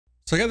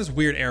So I got this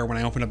weird error when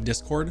I opened up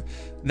Discord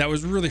that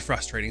was really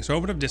frustrating. So I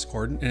opened up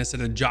Discord and it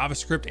said a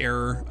JavaScript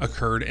error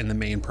occurred in the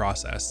main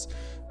process.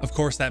 Of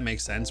course, that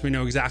makes sense. We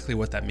know exactly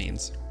what that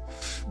means.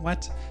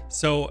 What?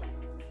 So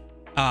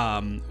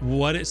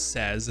what it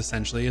says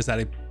essentially is that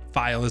a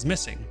file is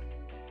missing.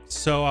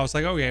 So I was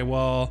like, okay,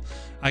 well,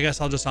 I guess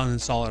I'll just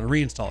uninstall it and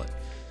reinstall it.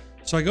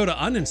 So I go to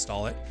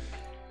uninstall it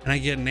and I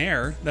get an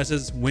error that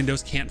says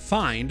Windows can't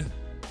find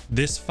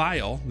this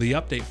file, the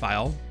update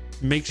file.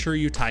 Make sure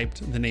you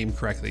typed the name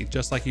correctly,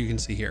 just like you can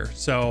see here.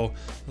 So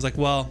I was like,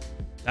 well,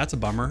 that's a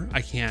bummer.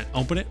 I can't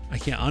open it. I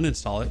can't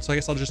uninstall it. So I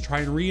guess I'll just try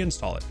and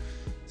reinstall it.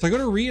 So I go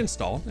to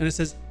reinstall and it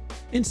says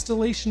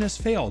installation has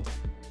failed.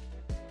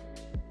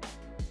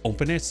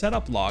 Open a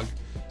setup log.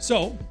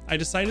 So I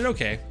decided,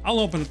 okay,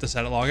 I'll open up the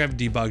setup log. I've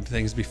debugged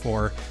things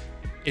before.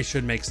 It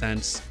should make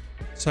sense.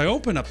 So I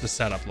open up the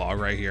setup log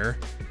right here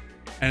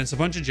and it's a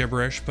bunch of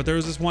gibberish, but there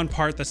was this one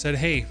part that said,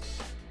 hey,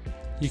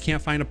 you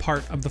can't find a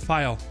part of the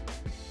file.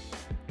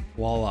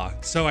 Voila.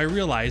 So I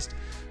realized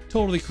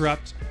totally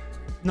corrupt,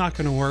 not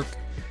going to work.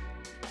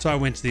 So I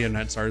went to the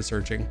internet and started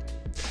searching.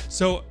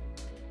 So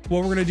what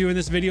we're going to do in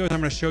this video is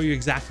I'm going to show you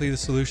exactly the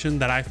solution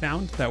that I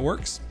found that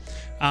works.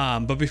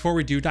 But before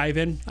we do dive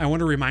in, I want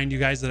to remind you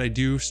guys that I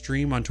do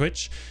stream on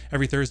Twitch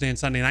every Thursday and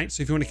Sunday night.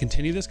 So if you want to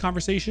continue this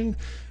conversation,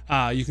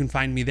 you can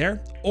find me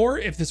there. Or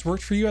if this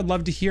worked for you, I'd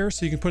love to hear.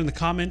 So you can put in the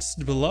comments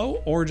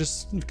below or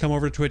just come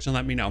over to Twitch and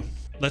let me know.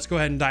 Let's go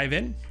ahead and dive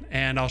in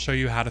and I'll show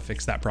you how to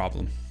fix that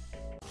problem.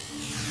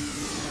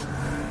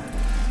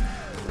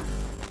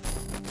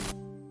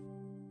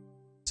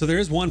 So there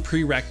is one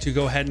prereq to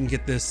go ahead and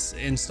get this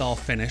install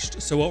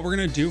finished. So what we're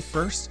going to do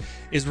first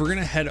is we're going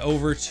to head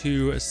over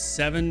to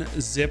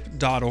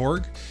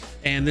 7zip.org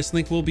and this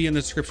link will be in the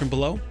description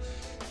below.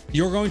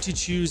 You're going to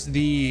choose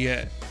the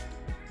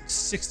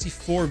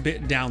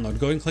 64-bit download.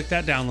 Go ahead and click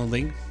that download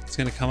link. It's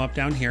going to come up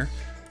down here.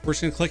 We're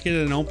just going to click it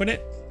and open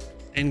it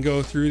and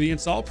go through the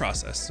install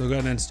process. So go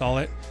ahead and install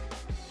it.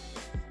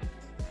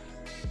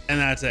 And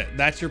that's it.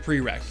 That's your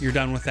prereq. You're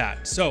done with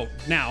that. So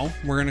now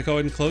we're going to go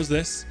ahead and close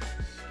this.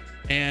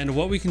 And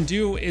what we can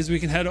do is we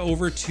can head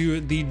over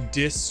to the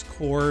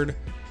Discord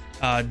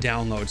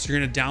download. So you're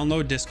going to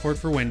download Discord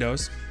for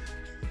Windows.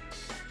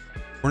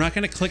 We're not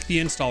going to click the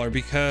installer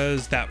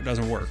because that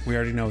doesn't work. We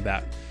already know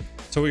that.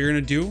 So what you're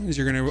going to do is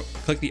you're going to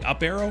click the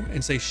up arrow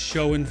and say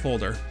show in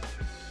folder.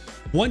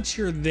 Once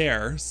you're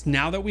there,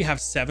 now that we have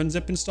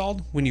 7zip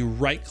installed, when you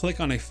right click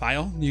on a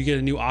file, you get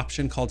a new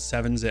option called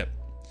 7zip.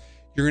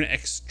 You're going to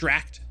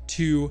extract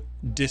to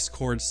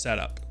Discord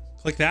setup.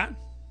 Click that.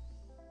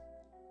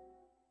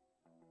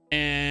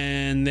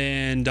 And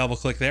then double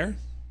click there.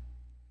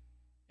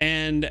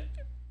 And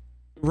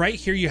right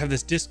here, you have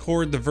this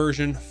Discord, the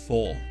version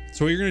full.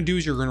 So what you're going to do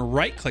is you're going to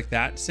right click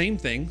that same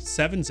thing,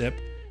 7zip,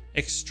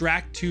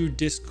 extract to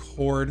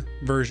Discord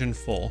version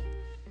full.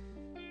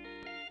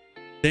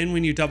 Then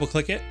when you double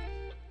click it,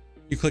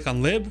 you click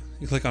on lib,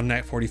 you click on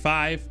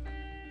net45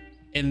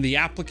 and the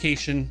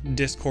application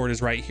Discord is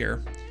right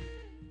here.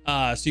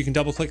 So you can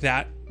double click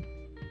that.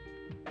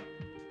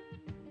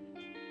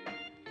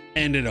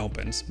 And it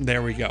opens.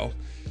 There we go.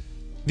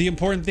 The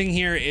important thing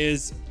here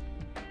is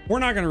we're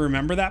not going to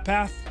remember that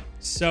path.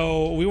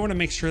 So we want to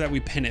make sure that we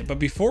pin it. But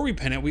before we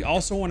pin it, we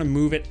also want to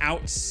move it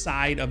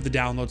outside of the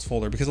downloads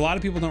folder because a lot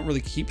of people don't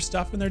really keep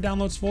stuff in their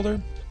downloads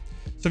folder.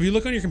 So if you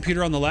look on your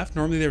computer on the left,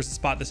 normally there's a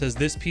spot that says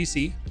this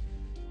PC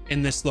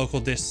and this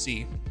local disk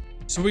C.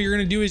 So what you're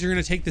going to do is you're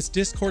going to take this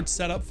Discord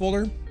setup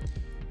folder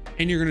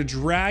and you're going to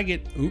drag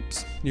it.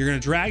 You're going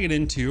to drag it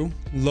into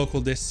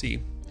local disk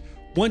C.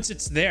 Once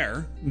it's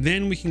there,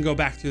 then we can go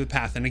back through the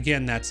path. And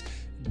again, that's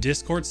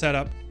Discord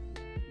setup,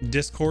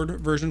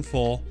 Discord version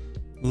full,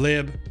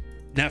 lib,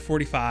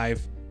 net45,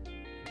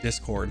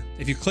 Discord.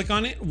 If you click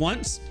on it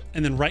once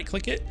and then right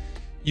click it,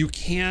 you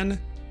can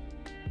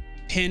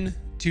pin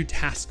to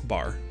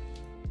taskbar.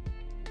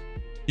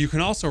 You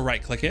can also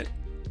right click it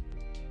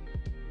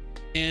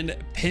and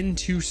pin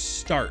to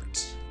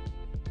start,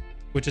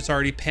 which it's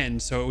already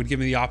pinned. So it would give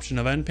me the option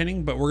of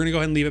unpinning, but we're going to go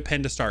ahead and leave it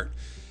pinned to start.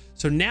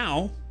 So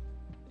now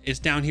it's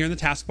down here in the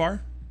taskbar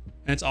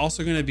and it's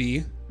also going to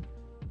be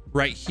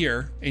right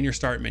here in your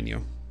start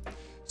menu.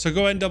 So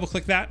go ahead and double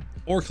click that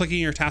or clicking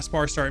your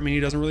taskbar start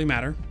menu doesn't really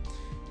matter.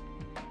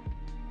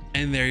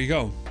 And there you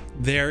go.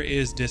 There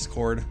is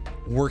Discord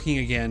working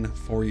again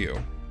for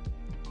you.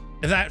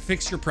 If that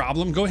fixed your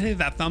problem, go ahead and hit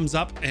that thumbs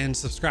up and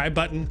subscribe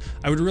button.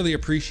 I would really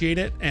appreciate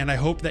it. And I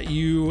hope that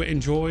you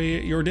enjoy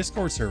your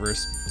Discord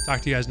servers.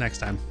 Talk to you guys next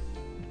time.